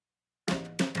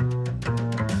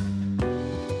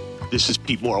This is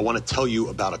Pete Moore. I want to tell you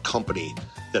about a company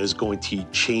that is going to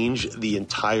change the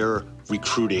entire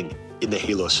recruiting in the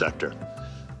Halo sector.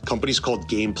 The company's called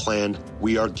Game Plan.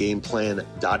 We are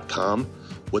GamePlan.com.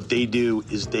 What they do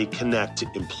is they connect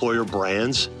employer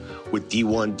brands with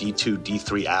D1, D2,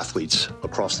 D3 athletes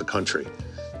across the country.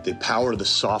 They power the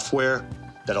software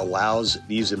that allows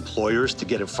these employers to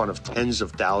get in front of tens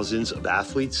of thousands of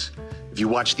athletes. If you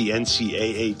watch the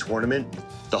NCAA tournament,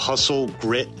 the hustle,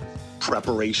 grit,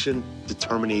 preparation,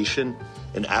 determination,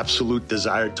 and absolute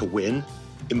desire to win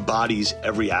embodies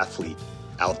every athlete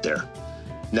out there.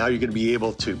 Now you're going to be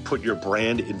able to put your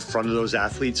brand in front of those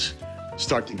athletes,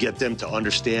 start to get them to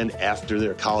understand after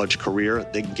their college career,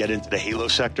 they can get into the Halo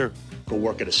sector, go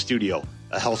work at a studio,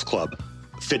 a health club,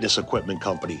 a fitness equipment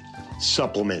company,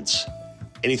 supplements,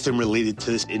 anything related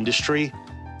to this industry.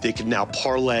 They can now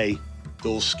parlay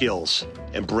those skills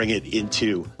and bring it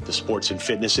into the sports and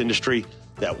fitness industry,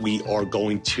 that we are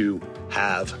going to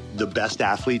have the best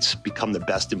athletes become the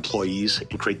best employees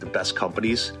and create the best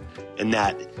companies. And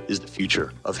that is the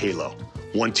future of Halo.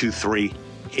 123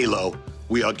 Halo.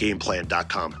 We are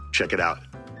GamePlan.com. Check it out.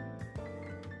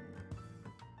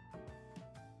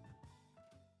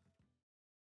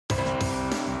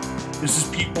 This is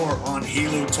Pete Moore on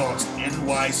Halo Talks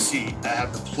NYC. I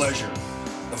have the pleasure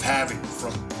of having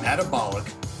from MADabolic,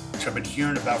 which I've been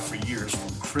hearing about for years,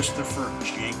 from Christopher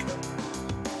Jacob,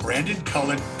 Brandon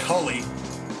Cullen, Cully,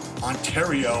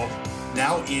 Ontario,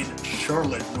 now in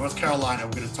Charlotte, North Carolina.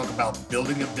 We're going to talk about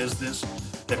building a business,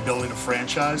 then building a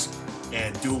franchise,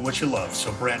 and doing what you love.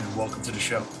 So Brandon, welcome to the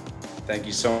show. Thank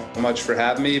you so much for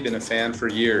having me. Been a fan for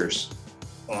years.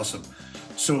 Awesome.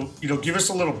 So, give us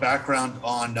a little background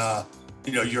on,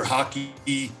 your hockey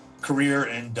career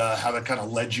and how that kind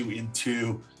of led you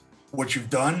into what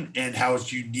you've done and how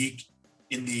it's unique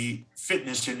in the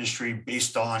fitness industry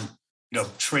based on,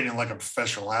 training like a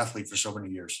professional athlete for so many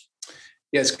years.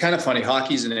 Yeah, it's kind of funny.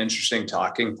 Hockey's an interesting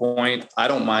talking point. I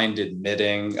don't mind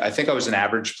admitting, I think I was an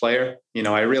average player.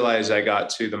 I realized I got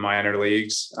to the minor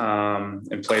leagues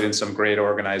and played in some great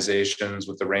organizations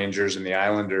with the Rangers and the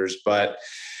Islanders. But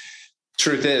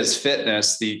truth is,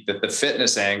 fitness, the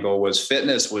fitness angle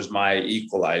was my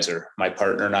equalizer, my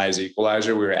partner and I's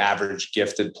equalizer. We were average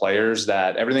gifted players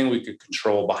that everything we could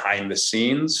control behind the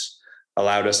scenes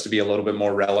allowed us to be a little bit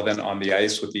more relevant on the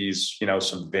ice with these,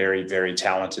 some very, very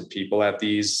talented people at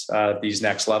these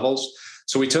next levels.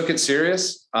 So we took it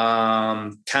serious, I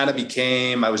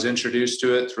was introduced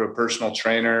to it through a personal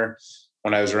trainer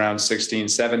when I was around 16,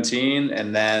 17.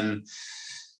 And then,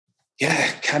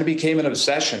 it kind of became an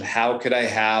obsession. How could I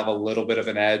have a little bit of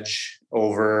an edge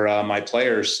over my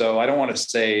players? So I don't want to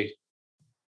say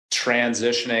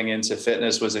transitioning into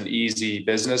fitness was an easy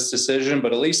business decision,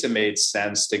 but at least it made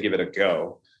sense to give it a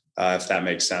go, if that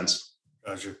makes sense.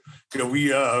 Gotcha.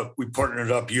 We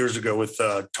partnered up years ago with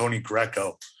Tony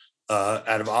Greco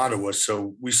out of Ottawa.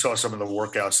 So we saw some of the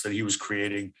workouts that he was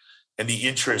creating and the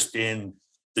interest in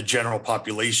the general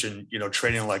population,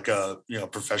 training like a,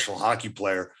 professional hockey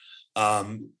player.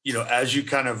 As you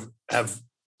kind of have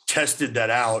tested that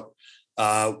out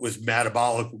with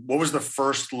MADabolic, what was the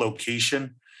first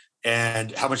location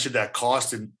and how much did that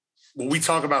cost? And what we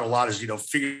talk about a lot is,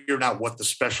 figuring out what the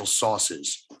special sauce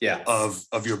is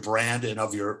of your brand and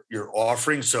of your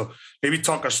offering. So maybe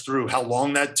talk us through how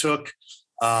long that took,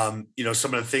 some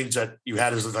of the things that you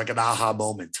had as like an aha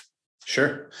moment.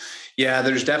 Sure. Yeah,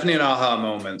 there's definitely an aha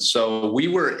moment. So we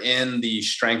were in the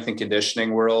strength and conditioning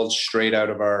world straight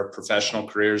out of our professional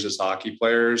careers as hockey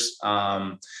players.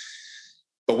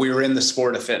 But we were in the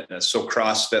sport of fitness. So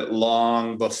CrossFit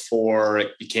long before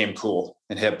it became cool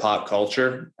in hip hop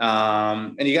culture.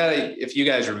 And if you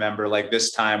guys remember, like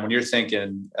this time when you're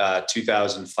thinking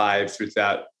 2005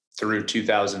 through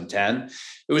 2010,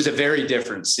 it was a very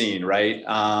different scene, right?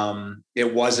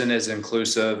 It wasn't as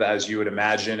inclusive as you would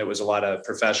imagine. It was a lot of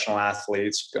professional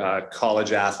athletes,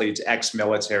 college athletes,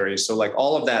 ex-military. So like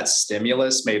all of that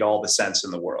stimulus made all the sense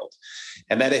in the world.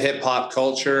 And then a hip hop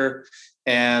culture.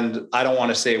 And I don't want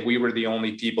to say we were the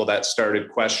only people that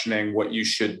started questioning what you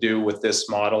should do with this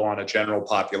model on a general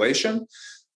population.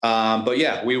 But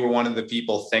yeah, we were one of the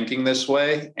people thinking this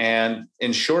way. And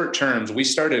in short terms, we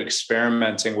started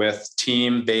experimenting with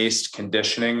team-based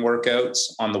conditioning workouts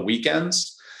on the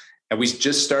weekends. And we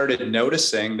just started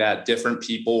noticing that different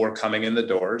people were coming in the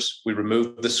doors. We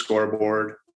removed the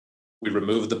scoreboard. We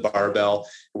removed the barbell.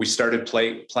 We started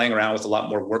playing around with a lot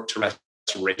more work to rest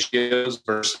ratios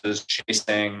versus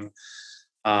chasing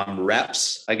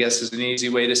reps, I guess is an easy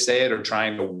way to say it, or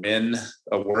trying to win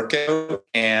a workout.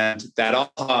 And that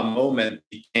aha moment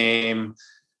became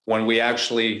when we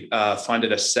actually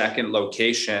funded a second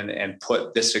location and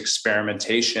put this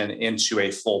experimentation into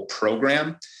a full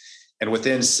program. And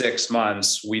within 6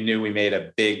 months, we knew we made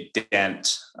a big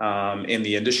dent in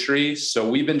the industry. So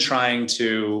we've been trying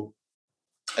to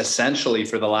essentially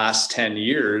for the last 10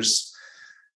 years,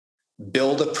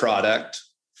 build a product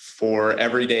for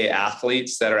everyday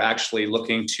athletes that are actually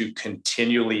looking to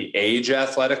continually age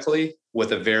athletically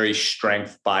with a very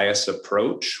strength bias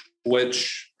approach,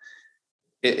 which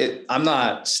I'm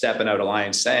not stepping out of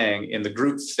line saying in the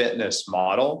group fitness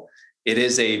model, it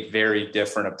is a very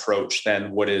different approach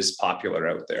than what is popular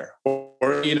out there.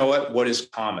 Or you know what is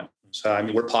common. So, I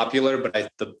mean, we're popular,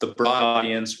 but the broad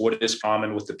audience, what is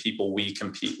common with the people we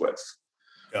compete with?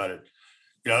 Got it.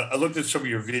 I looked at some of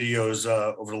your videos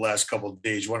over the last couple of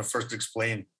days. You want to first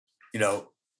explain, the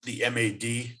MAD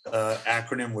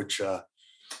acronym, which I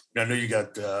know you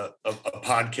got a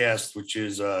podcast, which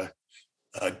is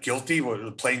Guilty,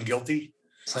 Playing Guilty.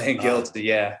 Playing Guilty,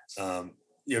 yeah.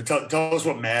 Tell us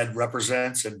what MAD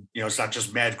represents, and it's not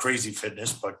just Mad Crazy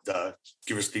Fitness, but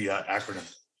give us the acronym.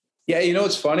 Yeah,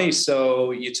 it's funny.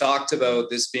 So you talked about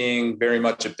this being very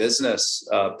much a business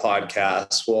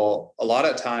podcast. Well, a lot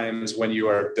of times when you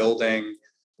are building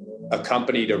a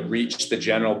company to reach the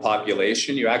general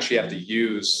population, you actually have to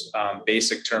use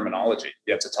basic terminology.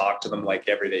 You have to talk to them like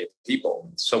everyday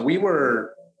people. So we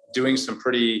were doing some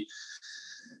pretty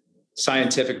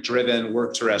scientific driven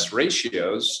work to rest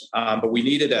ratios, but we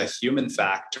needed a human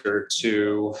factor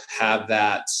to have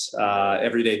that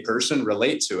everyday person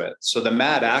relate to it. So the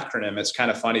MAD acronym, it's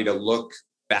kind of funny to look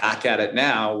back at it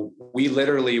now. We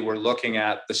literally were looking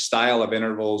at the style of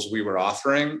intervals we were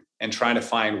offering and trying to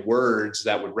find words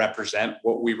that would represent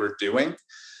what we were doing.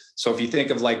 So if you think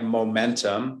of like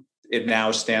momentum, it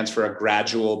now stands for a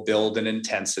gradual build in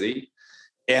intensity.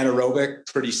 Anaerobic,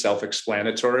 pretty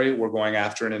self-explanatory. We're going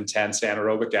after an intense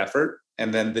anaerobic effort.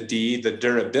 And then the D, the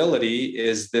durability,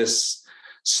 is this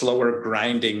slower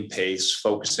grinding pace,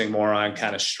 focusing more on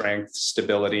kind of strength,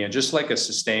 stability, and just like a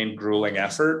sustained grueling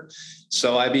effort.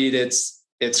 So I mean,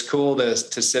 it's cool to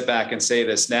sit back and say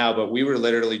this now, but we were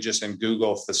literally just in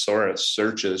Google thesaurus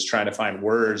searches trying to find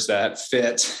words that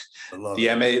fit the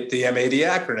MAD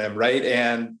acronym, right?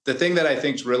 And the thing that I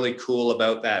think is really cool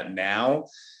about that now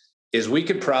is we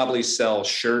could probably sell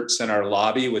shirts in our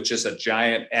lobby with just a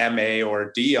giant MA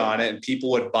or D on it, and people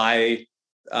would buy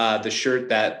the shirt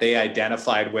that they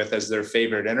identified with as their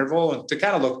favorite interval. And to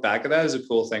kind of look back at that is a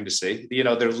cool thing to see.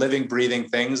 They're living, breathing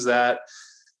things that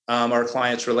our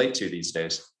clients relate to these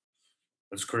days.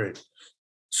 That's great.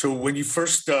 So when you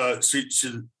first, so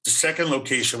the second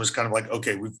location was kind of like,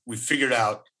 okay, we figured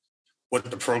out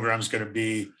what the program's going to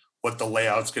be, what the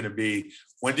layout's going to be.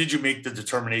 When did you make the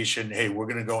determination, hey, we're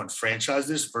going to go and franchise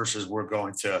this versus we're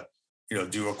going to,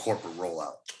 do a corporate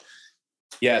rollout?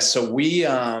 Yeah. So we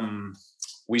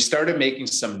started making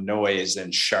some noise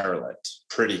in Charlotte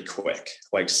pretty quick,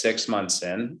 like 6 months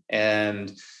in.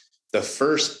 And the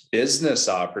first business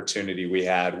opportunity we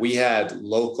had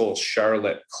local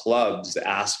Charlotte clubs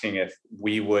asking if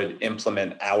we would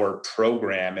implement our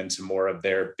program into more of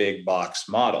their big box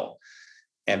model.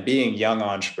 And being young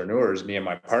entrepreneurs, me and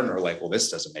my partner were like, well, this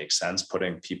doesn't make sense,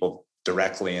 putting people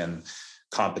directly in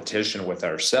competition with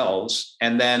ourselves.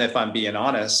 And then if I'm being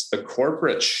honest, the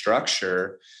corporate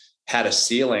structure had a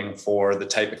ceiling for the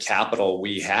type of capital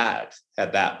we had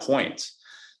at that point.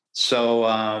 So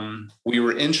we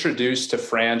were introduced to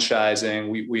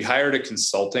franchising. We hired a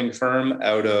consulting firm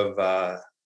out of, I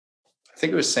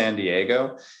think it was San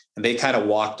Diego, and they kind of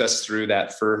walked us through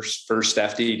that first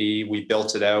FDD. We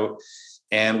built it out.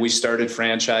 And we started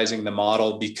franchising the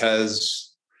model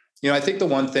because, I think the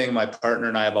one thing my partner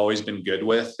and I have always been good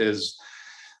with is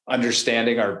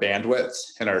understanding our bandwidth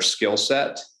and our skill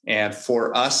set. And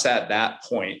for us at that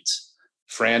point,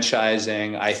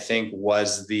 franchising, I think,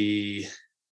 was the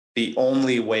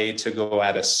only way to go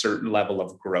at a certain level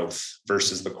of growth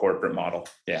versus the corporate model.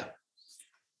 Yeah.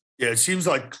 Yeah. It seems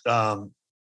like a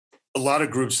lot of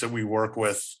groups that we work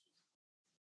with,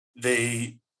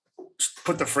 they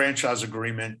put the franchise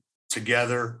agreement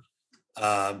together,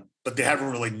 but they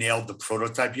haven't really nailed the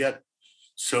prototype yet.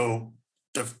 So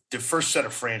the first set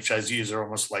of franchisees are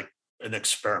almost like an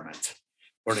experiment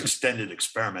or an extended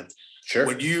experiment. Sure.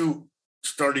 When you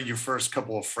started your first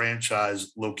couple of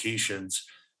franchise locations,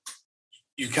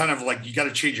 you kind of like, you got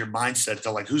to change your mindset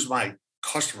to like, who's my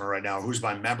customer right now? Who's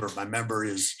my member? My member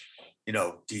is,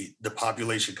 the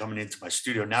population coming into my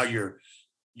studio. Now your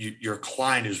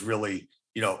client is really,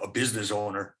 a business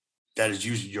owner that is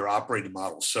using your operating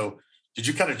model. So did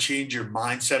you kind of change your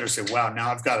mindset or say, wow,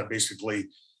 now I've got to basically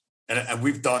and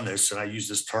we've done this, and I use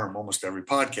this term almost every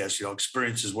podcast,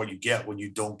 experience is what you get when you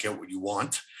don't get what you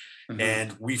want. Mm-hmm.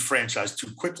 And we franchised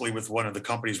too quickly with one of the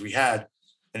companies we had.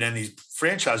 And then these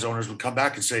franchise owners would come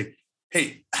back and say,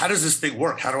 hey, how does this thing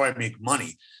work? How do I make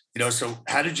money? So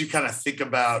how did you kind of think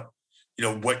about,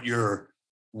 what your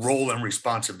role and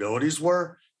responsibilities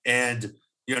were? And,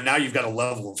 now you've got a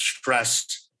level of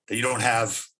stress that you didn't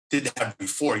have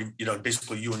before.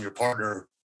 Basically you and your partner,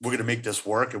 we're going to make this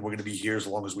work and we're going to be here as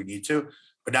long as we need to.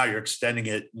 But now you're extending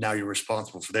it. Now you're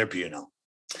responsible for their P&L.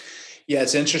 Yeah,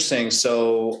 it's interesting.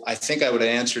 So I think I would have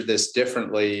answered this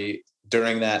differently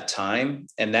during that time.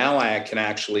 And now I can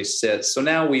actually sit. So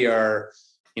now we are,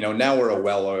 now we're a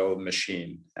well-oiled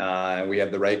machine. We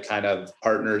have the right kind of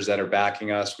partners that are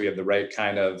backing us. We have the right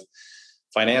kind of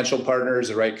financial partners,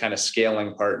 the right kind of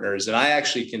scaling partners. And I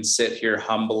actually can sit here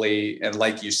humbly. And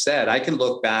like you said, I can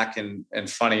look back and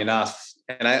funny enough,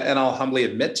 and I'll humbly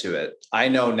admit to it. I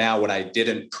know now what I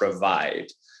didn't provide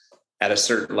at a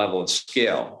certain level of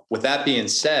scale. With that being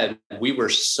said, we were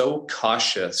so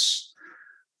cautious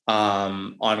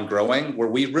on growing, where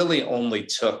we really only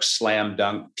took slam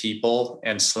dunk people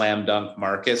and slam dunk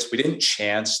markets. We didn't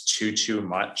chance too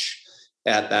much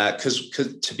at that because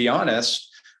to be honest,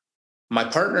 my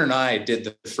partner and I did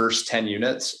the first 10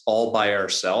 units all by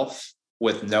ourselves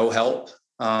with no help.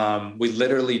 We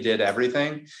literally did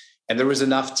everything. And there was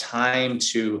enough time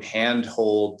to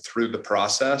handhold through the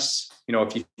process.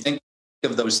 If you think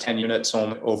of those 10 units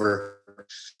over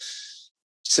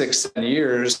 6-7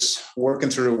 years, working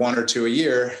through 1 or 2 a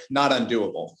year, not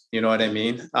undoable. You know what I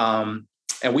mean? And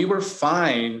we were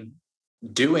fine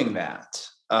doing that.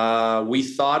 We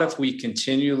thought if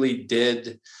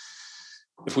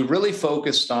we really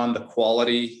focused on the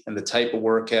quality and the type of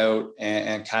workout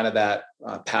and kind of that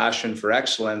passion for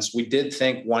excellence, we did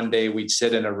think one day we'd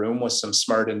sit in a room with some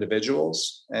smart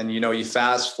individuals. And, you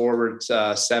fast forward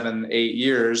 7-8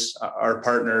 years, our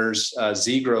partners,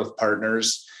 Z Growth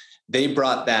partners, they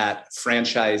brought that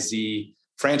franchisor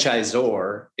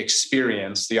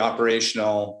experience, the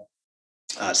operational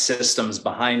systems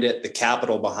behind it, the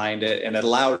capital behind it, and it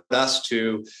allowed us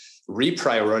to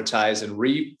reprioritize and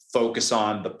refocus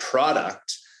on the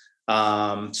product.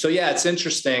 So yeah, it's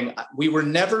interesting. We were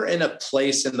never in a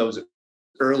place in those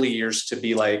early years to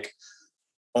be like,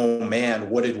 oh man,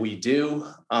 what did we do?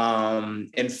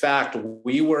 In fact,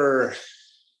 we were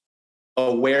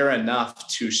aware enough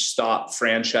to stop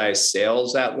franchise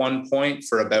sales at one point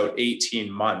for about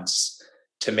 18 months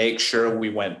to make sure we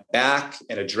went back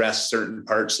and addressed certain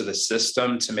parts of the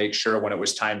system to make sure when it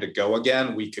was time to go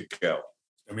again, we could go.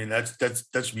 I mean,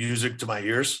 that's music to my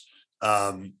ears.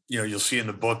 You'll see in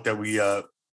the book that we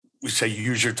say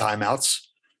use your timeouts.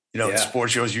 In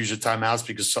sports shows, use your timeouts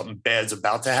because something bad's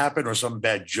about to happen or something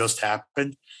bad just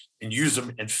happened, and use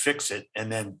them and fix it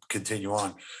and then continue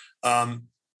on.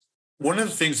 One of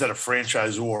the things that a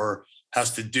franchisor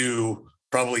has to do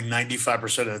probably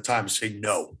 95% of the time is say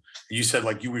no. And you said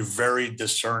like you were very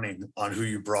discerning on who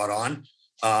you brought on.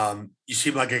 You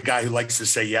seem like a guy who likes to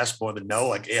say yes more than no,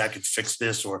 like, hey, I could fix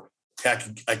this, or hey,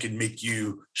 I can make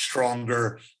you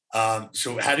stronger.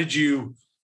 So how did you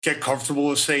get comfortable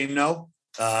with saying no?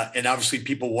 And obviously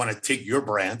people want to take your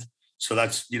brand. So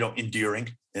that's,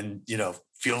 endearing and,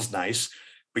 feels nice.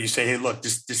 But you say, hey, look,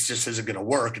 this just isn't going to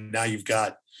work. And now you've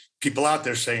got people out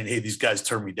there saying, hey, these guys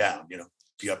turn me down. You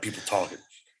got people talking.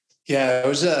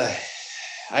 Yeah,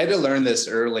 I had to learn this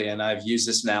early, and I've used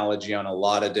this analogy on a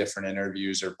lot of different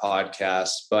interviews or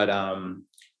podcasts, but I've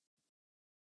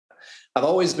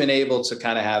always been able to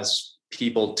kind of have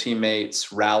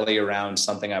teammates rally around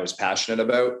something I was passionate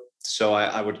about. So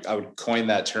I would coin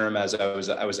that term as I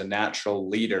was a natural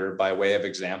leader by way of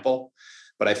example,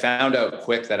 but I found out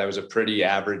quick that I was a pretty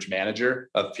average manager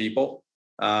of people.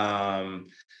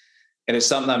 And it's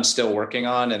something I'm still working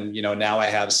on. And, now I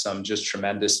have some just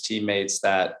tremendous teammates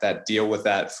that deal with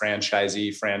that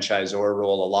franchisor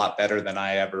role a lot better than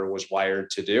I ever was wired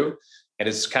to do. And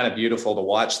it's kind of beautiful to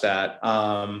watch that.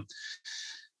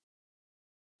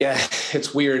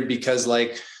 It's weird because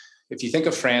if you think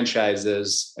of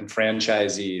franchises and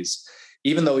franchisees,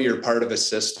 even though you're part of a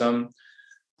system,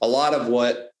 a lot of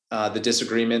what the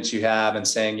disagreements you have and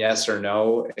saying yes or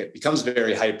no, it becomes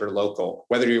very hyper local.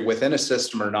 Whether you're within a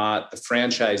system or not, the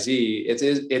franchisee, it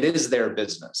is their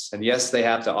business. And yes, they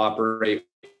have to operate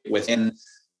within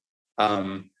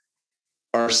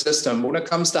our system. When it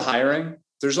comes to hiring,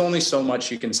 there's only so much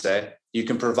you can say. You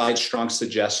can provide strong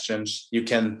suggestions. You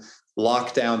can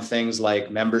lock down things like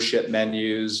membership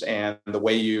menus and the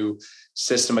way you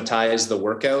systematize the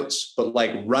workouts, but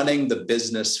running the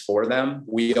business for them,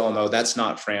 we all know that's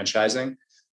not franchising.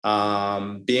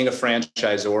 Being a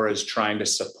franchisor is trying to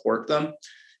support them.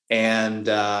 And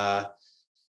a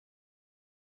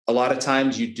lot of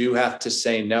times you do have to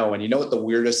say no. And you know what the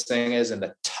weirdest thing is, and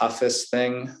the toughest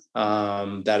thing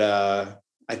that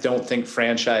I don't think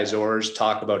franchisors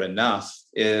talk about enough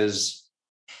is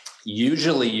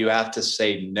usually you have to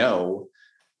say no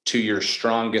to your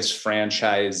strongest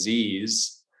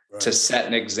franchisees to set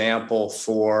an example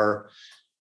for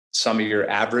some of your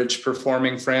average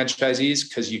performing franchisees,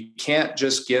 because you can't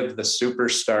just give the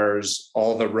superstars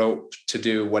all the rope to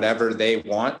do whatever they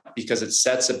want, because it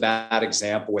sets a bad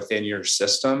example within your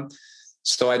system.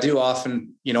 So I do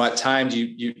often, at times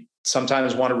you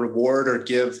sometimes want to reward or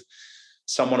give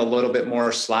someone a little bit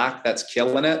more slack that's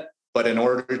killing it. But in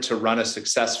order to run a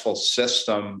successful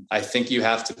system, I think you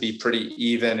have to be pretty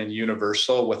even and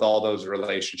universal with all those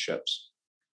relationships.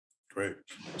 Great.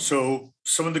 So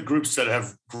some of the groups that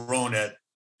have grown at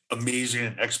amazing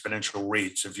and exponential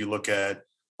rates, if you look at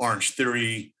Orange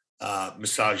Theory,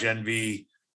 Massage Envy,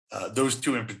 those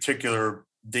two in particular,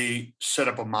 they set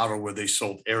up a model where they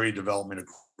sold area development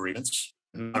agreements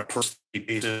on a per state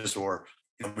basis, or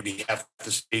maybe half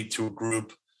the state to a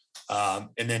group.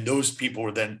 And then those people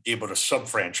were then able to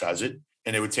sub-franchise it,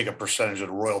 and they would take a percentage of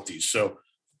the royalties. So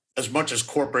as much as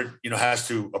corporate, has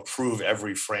to approve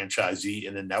every franchisee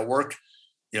in the network,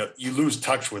 you lose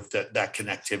touch with that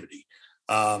connectivity.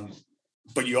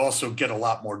 But you also get a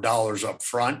lot more dollars up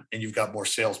front, and you've got more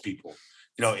salespeople,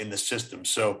 in the system.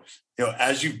 So,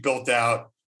 as you've built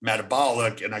out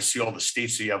MADabolic, and I see all the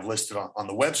states that you have listed on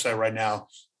the website right now,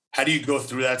 how do you go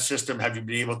through that system? Have you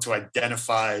been able to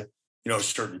identify,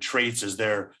 certain traits? Is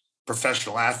there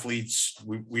professional athletes?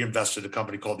 We invested in a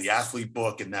company called the Athlete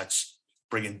Book, and that's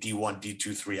bringing D1,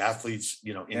 D2, 3 athletes,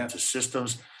 into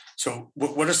systems. So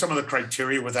what are some of the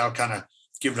criteria, without kind of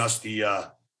giving us the,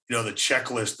 the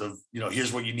checklist of,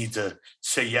 here's what you need to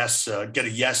say yes, get a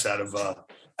yes out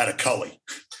of Cullen?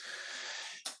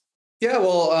 Yeah,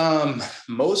 well,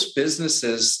 most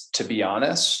businesses, to be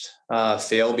honest,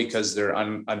 fail because they're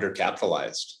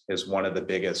undercapitalized is one of the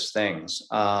biggest things.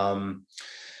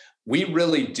 We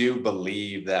really do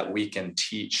believe that we can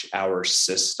teach our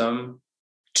system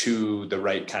to the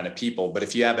right kind of people. But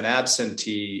if you have an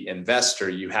absentee investor,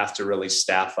 you have to really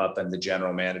staff up in the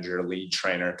general manager, lead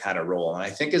trainer kind of role. And I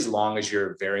think as long as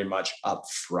you're very much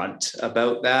upfront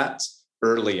about that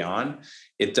early on,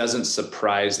 it doesn't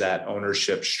surprise that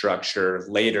ownership structure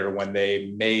later when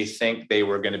they may think they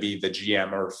were going to be the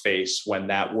GM or face when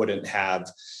that wouldn't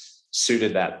have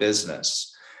suited that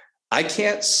business. I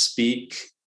can't speak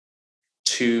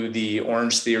to the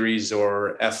Orange Theories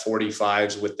or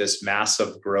F45s with this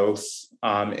massive growth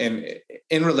in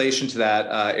relation to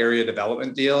that area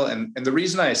development deal. And the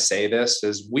reason I say this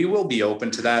is we will be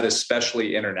open to that,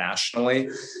 especially internationally.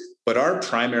 But our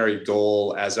primary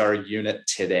goal as our unit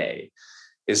today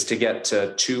is to get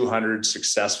to 200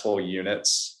 successful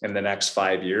units in the next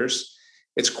 5 years.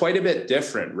 It's quite a bit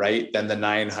different, right, than the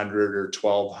 900 or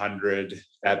 1,200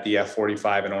 that the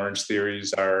F45 and Orange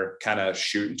Theories are kind of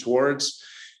shooting towards.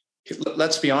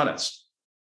 Let's be honest,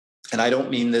 and I don't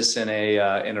mean this in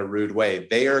a rude way.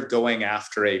 They are going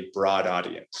after a broad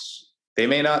audience. They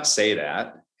may not say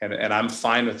that, and I'm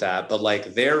fine with that, but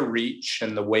like their reach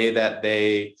and the way that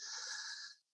they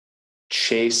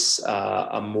chase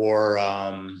a more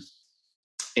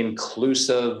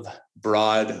inclusive,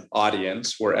 broad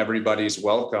audience where everybody's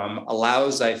welcome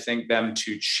allows, I think, them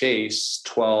to chase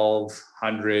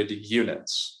 1,200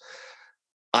 units.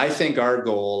 I think our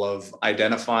goal of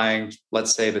identifying,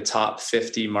 let's say, the top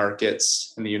 50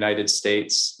 markets in the United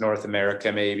States, North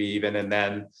America, maybe even, and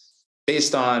then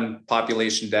based on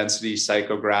population density,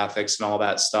 psychographics, and all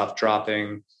that stuff,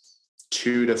 dropping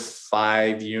 2 to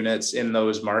 5 units in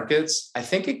those markets, I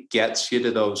think it gets you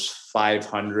to those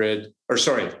 500,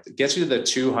 it gets you to the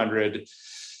 200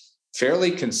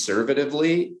 fairly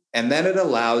conservatively. And then it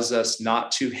allows us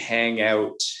not to hang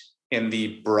out in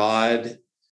the broad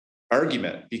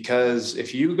argument, because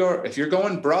if you're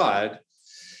going broad,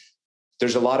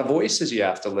 there's a lot of voices you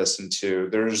have to listen to.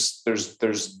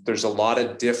 There's a lot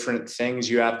of different things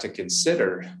you have to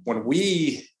consider. When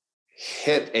we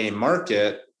hit a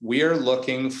market, we are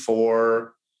looking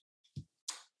for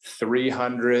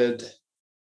 300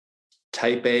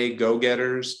 type A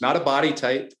go-getters, not a body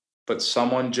type, but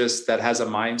someone just that has a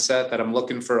mindset that I'm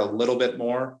looking for a little bit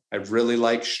more. I really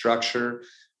like structure.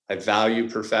 I value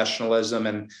professionalism.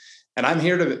 And I'm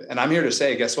here to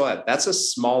say, guess what? That's a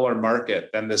smaller market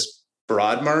than this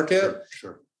broad market.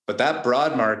 Sure. But that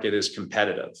broad market is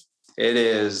competitive. It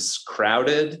is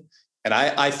crowded. And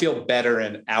I feel better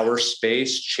in our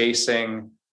space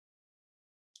chasing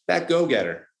that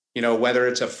go-getter, whether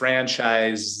it's a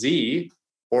franchisee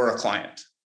or a client.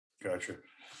 Gotcha.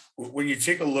 When you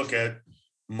take a look at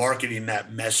marketing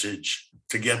that message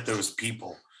to get those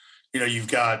people, you've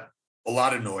got a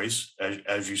lot of noise,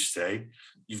 as you say.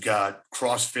 You've got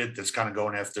CrossFit that's kind of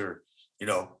going after,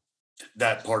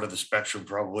 that part of the spectrum,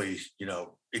 probably,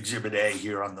 exhibit A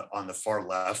here on the far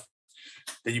left.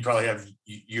 Then you probably have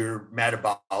your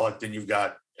MADabolic, then you've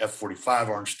got F45,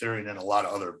 Orange Theory, and then a lot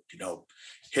of other,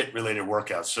 HIIT related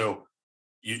workouts. So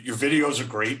your videos are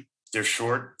great. They're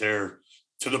short. They're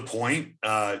to the point.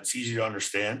 It's easy to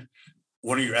understand.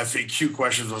 One of your FAQ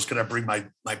questions was, can I bring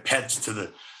my pets to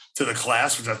the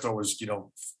class, which I thought was,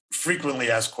 frequently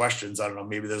asked questions. I don't know,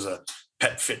 maybe there's a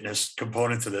pet fitness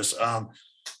component to this.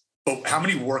 But how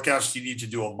many workouts do you need to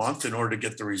do a month in order to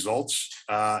get the results?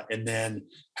 And then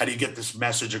how do you get this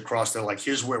message across there? Like,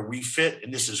 here's where we fit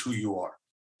and this is who you are.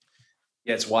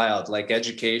 Yeah, it's wild. Like,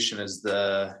 education is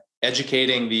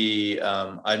educating the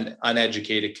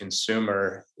uneducated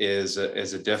consumer is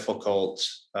a difficult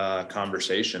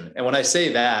conversation. And when I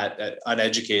say that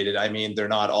uneducated, I mean, they're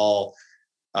not all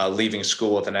leaving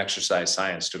school with an exercise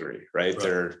science degree, right?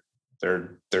 They're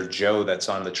Joe that's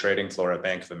on the trading floor at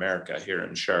Bank of America here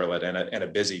in Charlotte, and a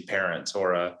busy parent,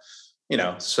 or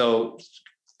so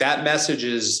that message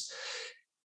is,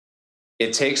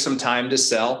 it takes some time to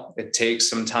sell. It takes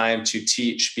some time to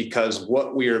teach, because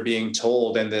what we are being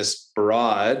told in this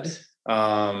broad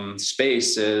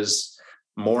space is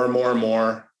more and more and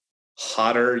more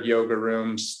hotter yoga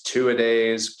rooms,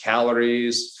 2-a-days,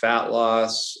 calories, fat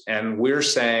loss. And we're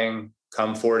saying,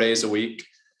 come 4 days a week,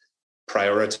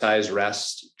 prioritize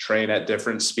rest, train at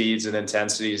different speeds and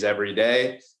intensities every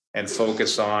day, and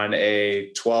focus on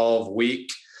a 12-week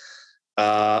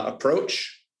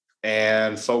approach,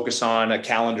 and focus on a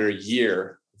calendar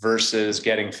year versus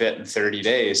getting fit in 30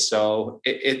 days. So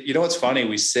it's funny.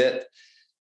 We sit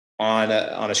on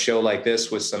a show like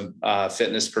this with some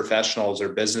fitness professionals or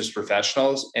business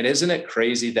professionals. And isn't it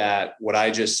crazy that what I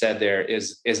just said there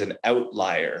is an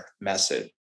outlier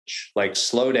message? Like,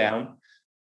 slow down,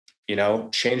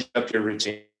 change up your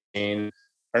routine,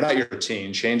 or not your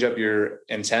routine, change up your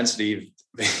intensity,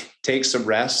 take some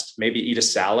rest, maybe eat a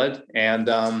salad. And,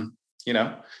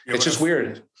 it's just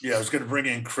weird. Yeah. I was going to bring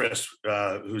in Chris,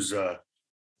 who's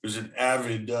an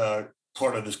avid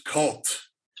part of this cult.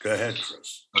 Go ahead,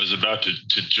 Chris. I was about to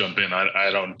jump in.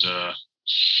 I don't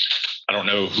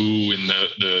know who in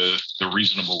the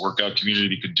reasonable workout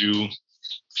community could do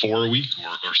 4 a week,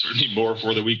 or certainly more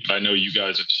for the week. But I know you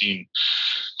guys have seen,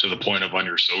 to the point of on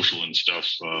your social and stuff,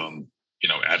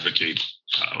 advocate.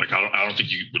 Like, I don't think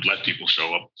you would let people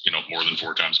show up, more than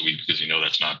 4 times a week, because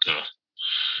that's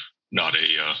not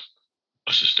a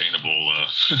sustainable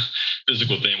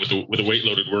physical thing with a weight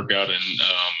loaded workout. And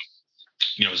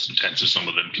as intense as some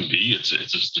of them can be, it's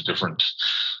just a different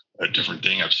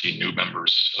thing. I've seen new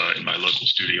members in my local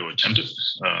studio attempt it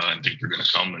and think they're going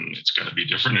to come and it's going to be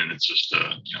different. And it's just,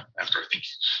 after I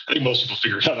think most people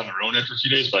figure it out on their own after a few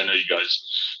days, but I know you guys,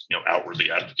 outwardly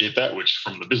advocate that, which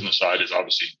from the business side is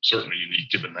obviously certainly unique,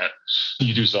 given that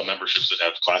you do sell memberships that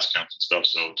have class counts and stuff.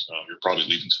 So you're probably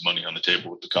leaving some money on the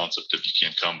table with the concept if you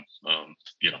can't come,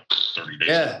 30 days.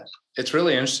 Yeah, it's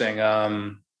really interesting.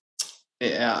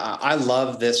 I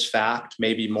love this fact,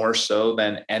 maybe more so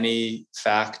than any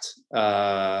fact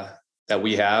that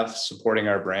we have supporting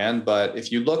our brand. But if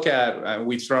you look at,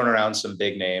 we've thrown around some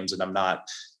big names, and I'm not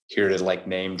here to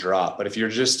name drop, but if you're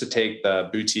just to take the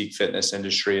boutique fitness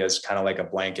industry as kind of like a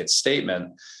blanket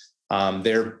statement,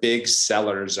 their big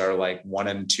sellers are like 1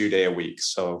 and 2 day a week.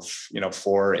 So,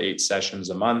 4 or 8 sessions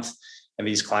a month. And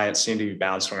these clients seem to be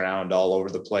bouncing around all over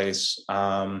the place.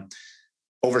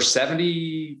 Over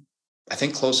 70, I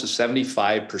think close to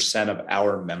 75% of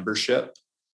our membership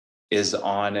is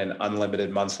on an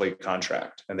unlimited monthly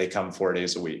contract, and they come 4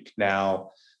 days a week.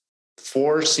 Now,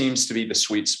 4 seems to be the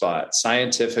sweet spot.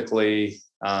 Scientifically,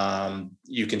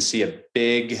 you can see a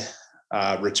big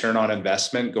return on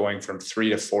investment going from 3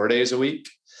 to 4 days a week.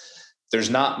 There's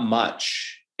not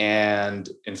much. And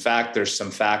in fact, there's some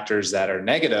factors that are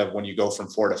negative when you go from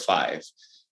 4 to 5.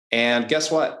 And guess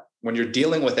what? When you're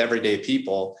dealing with everyday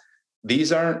people,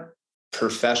 these aren't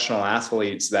professional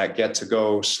athletes that get to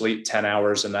go sleep 10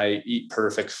 hours a night, eat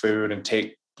perfect food, and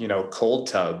take, cold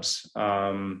tubs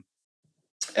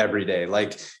every day.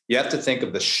 Like, you have to think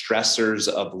of the stressors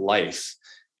of life.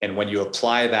 And when you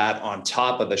apply that on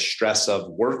top of the stress of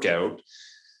workout,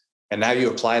 and now you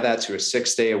apply that to a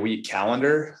 6 day a week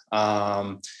calendar,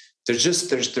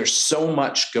 there's so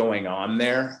much going on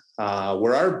there.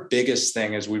 Where our biggest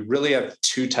thing is, we really have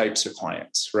 2 types of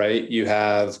clients, right? You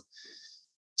have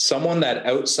someone that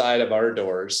outside of our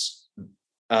doors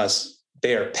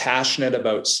they are passionate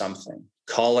about something.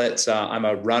 Call it, I'm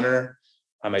a runner,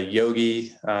 I'm a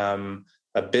yogi,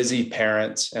 a busy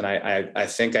parent, and I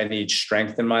think I need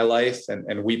strength in my life.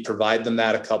 And we provide them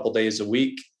that a couple days a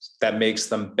week. That makes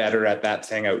them better at that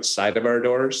thing outside of our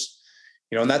doors.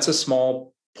 And that's a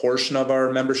small portion of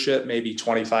our membership, maybe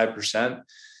 25%. And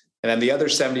then the other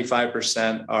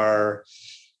 75% are,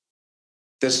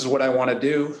 this is what I want to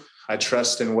do. I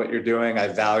trust in what you're doing. I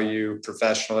value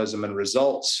professionalism and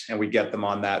results. And we get them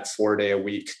on that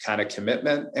 4-day-a-week kind of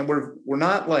commitment. And we're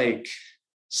not like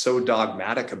so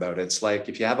dogmatic about it. It's like,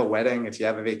 if you have a wedding, if you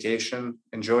have a vacation,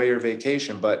 enjoy your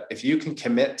vacation. But if you can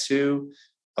commit to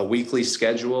a weekly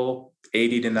schedule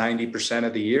 80 to 90%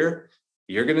 of the year,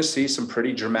 you're going to see some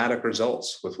pretty dramatic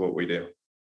results with what we do.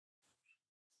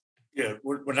 Yeah.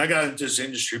 When I got into this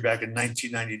industry back in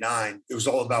 1999, it was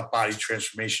all about body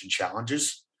transformation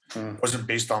challenges. It wasn't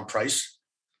based on price.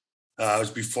 It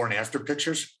was before and after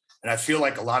pictures. And I feel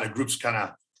like a lot of groups kind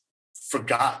of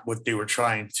forgot what they were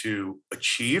trying to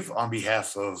achieve on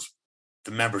behalf of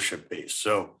the membership base.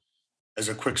 So as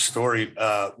a quick story,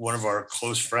 one of our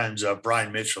close friends,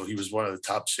 Brian Mitchell, he was one of the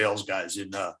top sales guys in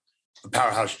the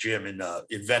Powerhouse Gym in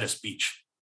Venice Beach.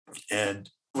 And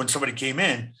when somebody came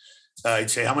in, he'd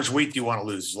say, "How much weight do you want to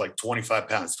lose?" It's like 25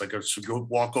 pounds. Like, so go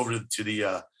walk over to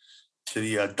the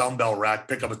dumbbell rack,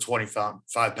 pick up a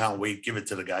 25-pound weight, give it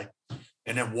to the guy,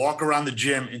 and then walk around the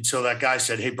gym until that guy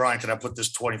said, "Hey, Brian, can I put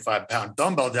this 25-pound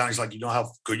dumbbell down?" He's like, "You know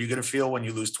how good you're going to feel when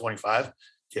you lose 25?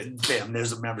 Yeah, bam,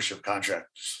 there's a membership contract."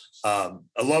 I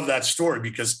love that story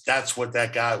because that's what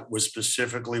that guy was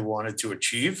specifically wanted to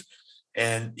achieve.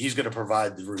 And he's going to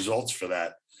provide the results for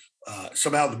that.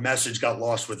 Somehow the message got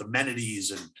lost with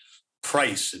amenities and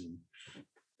price and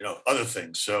other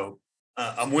things. So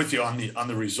I'm with you on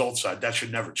the results side. That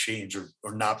should never change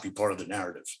or not be part of the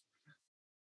narrative.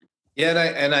 Yeah,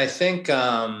 and I think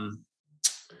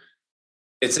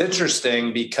it's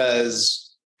interesting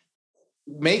because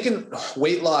making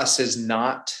weight loss is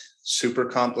not super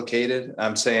complicated.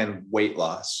 I'm saying weight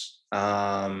loss.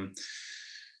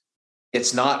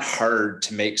 It's not hard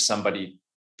to make somebody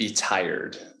be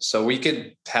tired. So we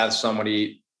could have somebody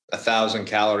eat 1,000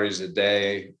 calories a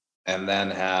day and then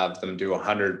have them do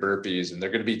 100 burpees, and they're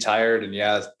going to be tired, and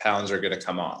pounds are going to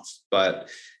come off. But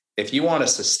if you want a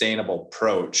sustainable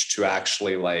approach to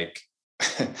actually like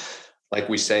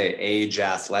we say, age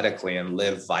athletically and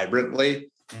live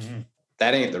vibrantly,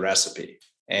 that ain't the recipe.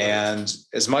 And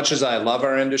as much as I love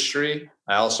our industry,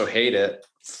 I also hate it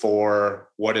for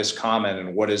what is common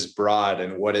and what is broad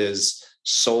and what is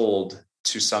sold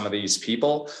to some of these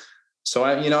people. So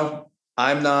I'll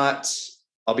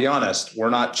be honest, we're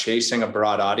not chasing a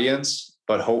broad audience,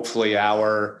 but hopefully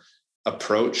our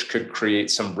approach could create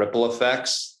some ripple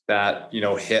effects that,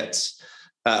 hit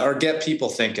or get people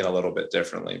thinking a little bit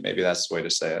differently. Maybe that's the way to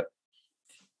say it.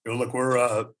 Look,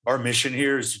 our mission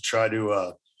here is to try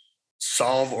to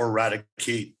solve or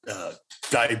eradicate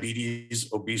diabetes,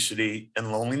 obesity,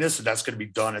 and loneliness. And that's going to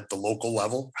be done at the local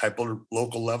level, hyper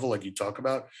local level, like you talk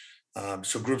about.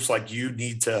 So groups like you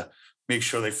need to make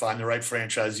sure they find the right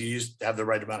franchisees, have the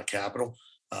right amount of capital.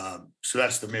 So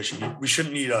that's the mission. We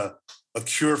shouldn't need a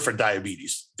cure for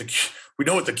diabetes. We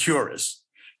know what the cure is.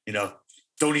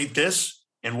 Don't eat this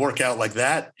and work out like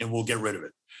that, and we'll get rid of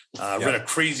it. I read a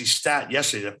crazy stat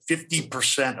yesterday that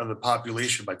 50% of the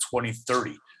population by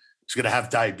 2030 is going to have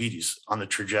diabetes on the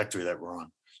trajectory that we're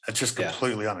on. That's just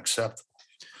completely unacceptable.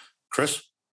 Chris?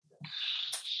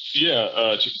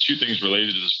 Yeah, two things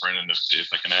related to this, Brandon, if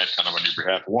I can add kind of on your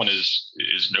behalf. One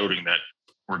is noting that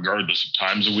regardless of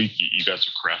times a week, you guys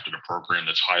have crafted a program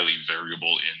that's highly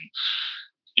variable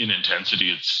in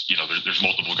intensity. It's, there's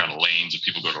multiple kind of lanes. If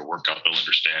people go to a workout, they'll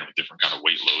understand with different kind of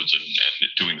weight loads and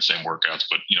doing the same workouts.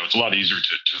 But, it's a lot easier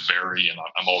to vary. And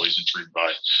I'm always intrigued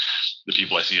by the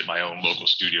people I see at my own local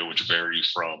studio, which vary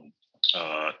from,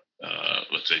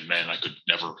 let's say, men I could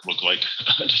never look like,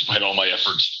 despite all my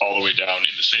efforts, all the way down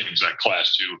in the same exact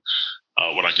class to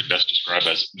what I could best describe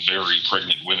as very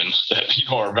pregnant women that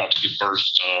are about to give birth,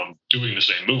 doing the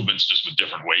same movements just with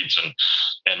different weights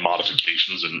and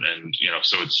modifications, and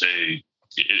so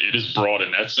it is broad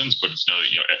in that sense, but it's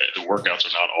the workouts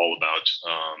are not all about,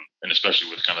 and especially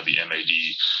with kind of the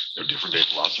MAD, different day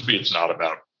philosophy, it's not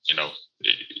about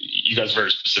you guys very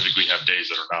specifically have days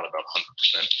that are not about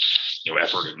 100%.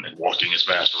 Effort and walking as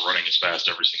fast or running as fast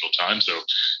every single time. So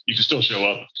you can still show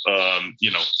up.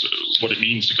 What it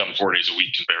means to come 4 days a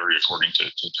week can vary according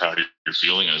to how you're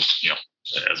feeling.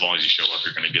 As long as you show up,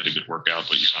 you're going to get a good workout,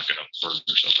 but you're not going to burn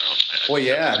yourself out. Well,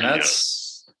 yeah, and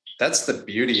that's the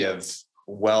beauty of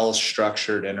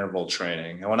well-structured interval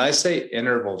training. And when I say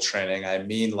interval training, I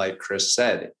mean, like Chris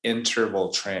said,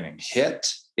 interval training.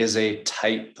 HIIT is a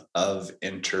type of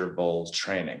interval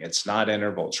training. It's not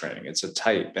interval training. It's a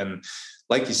type. And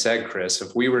like you said, Chris,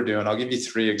 if we were doing, I'll give you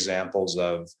 3 examples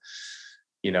of,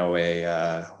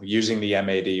 using the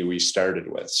MAD we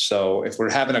started with. So if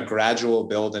we're having a gradual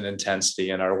build in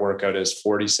intensity and our workout is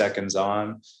 40 seconds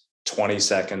on, 20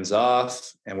 seconds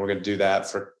off, and we're going to do that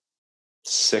for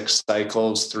 6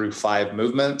 cycles through 5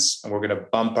 movements, and we're going to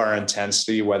bump our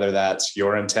intensity, whether that's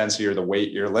your intensity or the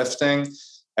weight you're lifting,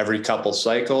 every couple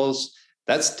cycles.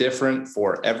 That's different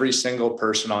for every single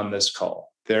person on this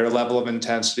call. Their level of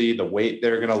intensity, the weight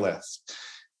they're going to lift.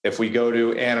 If we go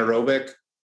to anaerobic,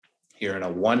 you're in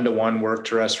a 1-to-1 work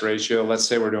to rest ratio. Let's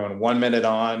say we're doing 1 minute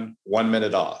on, 1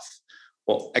 minute off.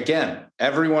 Well, again,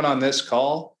 everyone on this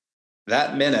call,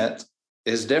 that minute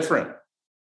is different.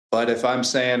 But if I'm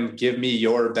saying, give me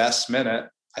your best minute,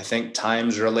 I think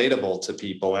time's relatable to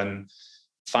people. And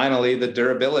finally, the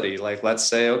durability. Like, let's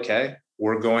say, okay,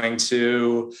 we're going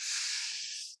to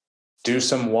do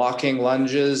some walking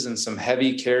lunges and some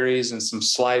heavy carries and some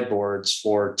slide boards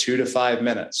for 2 to 5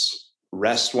 minutes.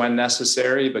 Rest when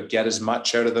necessary, but get as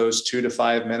much out of those 2 to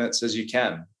 5 minutes as you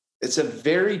can. It's a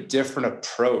very different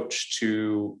approach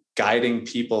to guiding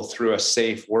people through a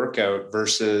safe workout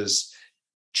versus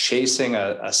chasing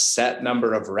a set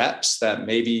number of reps that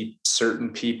maybe certain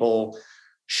people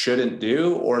shouldn't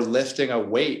do, or lifting a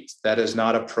weight that is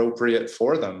not appropriate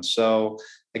for them. So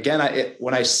again,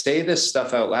 when I say this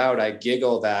stuff out loud, I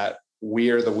giggle that we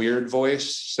are the weird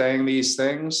voice saying these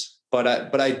things, but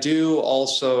I do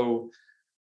also,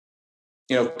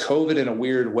 COVID in a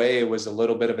weird way was a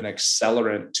little bit of an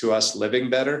accelerant to us living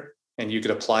better. And you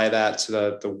could apply that to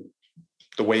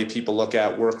the way people look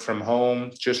at work from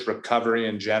home, just recovery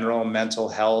in general, mental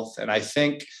health. And I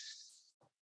think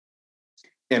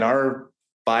in our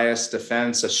bias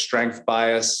defense, a strength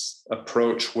bias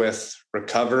approach with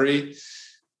recovery,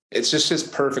 it's just this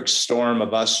perfect storm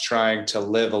of us trying to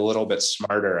live a little bit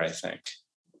smarter, I think.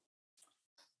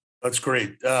 That's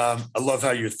great. I love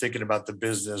how you're thinking about the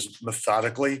business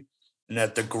methodically, and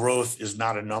that the growth is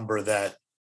not a number that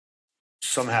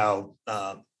somehow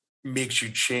makes you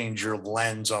change your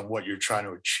lens on what you're trying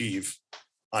to achieve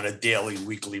on a daily,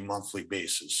 weekly, monthly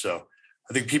basis. So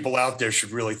I think people out there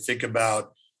should really think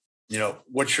about,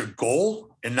 what's your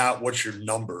goal and not what's your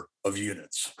number of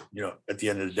units, at the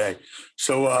end of the day.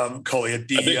 So, Cullen, I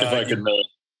think if I could,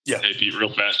 hey, Pete,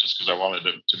 real fast, just because I wanted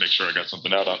to make sure I got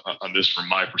something out on this from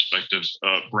my perspective.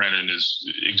 Brandon,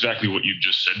 is exactly what you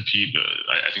just said, Pete.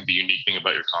 I think the unique thing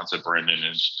about your concept, Brandon,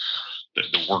 is that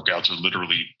the workouts are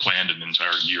literally planned an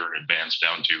entire year in advance,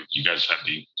 down to you guys have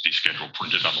the schedule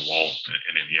printed on the wall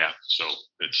and in the app. So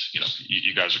it's,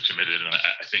 you guys are committed. And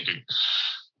I think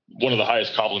one of the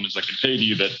highest compliments I can pay to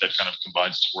you that kind of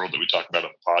combines this world that we talked about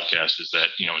on the podcast is that,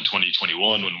 in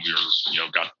 2021, when we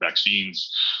were, got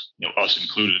vaccines, us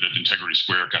included at Integrity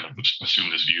Square kind of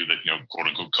assumed this view that, quote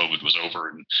unquote, COVID was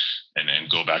over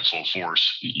and go back full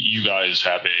force. You guys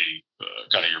have a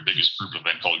kind of your biggest group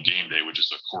event called Game Day, which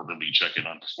is a quarterly check-in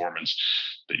on performance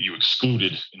that you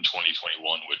excluded in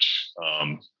 2021, which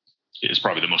is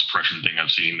probably the most prescient thing I've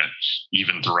seen, that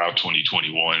even throughout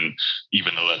 2021,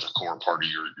 even though that's a core part of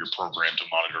your program to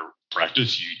monitor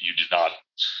practice, you did not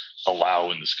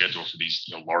allow in the schedule for these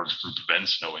large group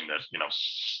events, knowing that,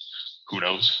 who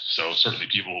knows? So certainly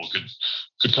people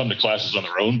could come to classes on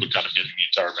their own, but kind of getting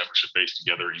the entire membership base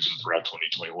together even throughout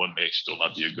 2021 may still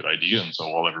not be a good idea. And so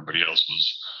while everybody else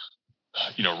was,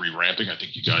 re-ramping, I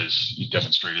think you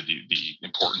demonstrated the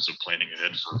importance of planning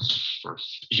ahead for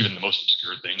even the most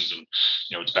obscure things. And,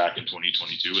 it's back in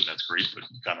 2022 and that's great, but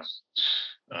you kind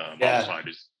of modified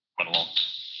as went along.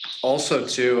 Also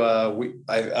too,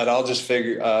 I'll just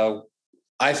figure,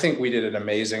 I think we did an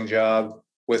amazing job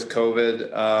with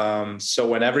COVID. So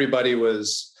when everybody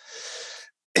was,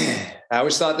 I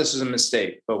always thought this was a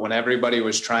mistake, but when everybody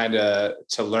was trying to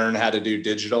learn how to do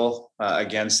digital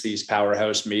against these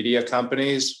powerhouse media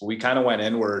companies, we kind of went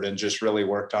inward and just really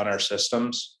worked on our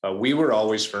systems. We were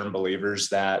always firm believers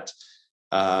that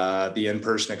the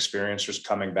in-person experience was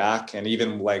coming back. And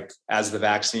even like as the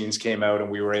vaccines came out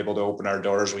and we were able to open our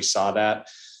doors, we saw that.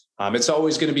 It's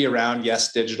always going to be around.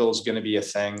 Yes, digital is going to be a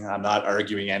thing. I'm not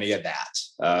arguing any of that.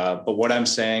 But what I'm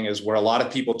saying is where a lot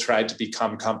of people tried to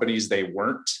become companies they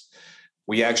weren't,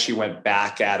 we actually went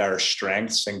back at our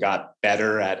strengths and got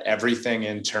better at everything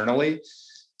internally.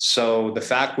 So the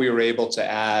fact we were able to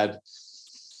add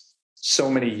so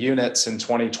many units in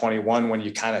 2021 when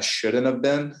you kind of shouldn't have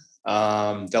been,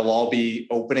 They'll all be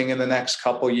opening in the next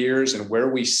couple of years. And where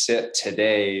we sit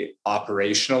today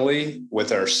operationally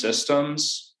with our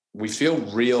systems, we feel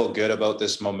real good about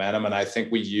this momentum. And I think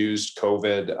we used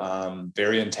COVID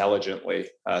very intelligently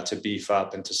to beef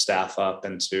up and to staff up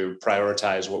and to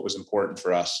prioritize what was important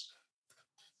for us.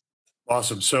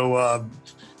 Awesome. So,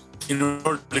 in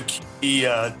order to keep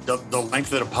the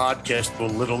length of the podcast to a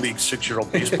Little League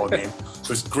 6-year-old baseball game, it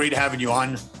was great having you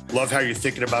on. Love how you're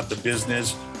thinking about the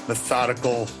business,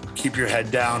 methodical, keep your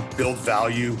head down, build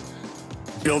value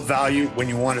when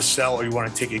you want to sell or you want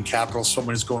to take in capital.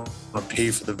 Someone is going to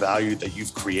pay for the value that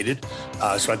you've created.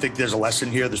 So I think there's a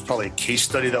lesson here. There's probably a case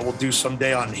study that we'll do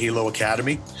someday on Halo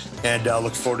Academy, and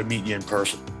look forward to meeting you in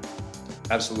person.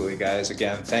 Absolutely, guys.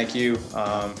 Again, thank you.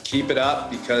 Keep it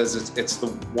up, because it's the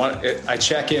one I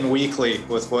check in weekly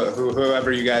with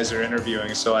whoever you guys are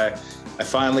interviewing. So I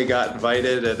finally got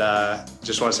invited, and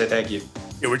just want to say thank you.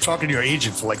 Yeah, we're talking to your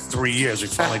agent for like 3 years. We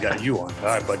finally got you on. All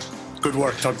right, but good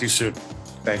work. Talk to you soon.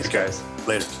 Thanks, guys.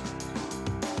 Later.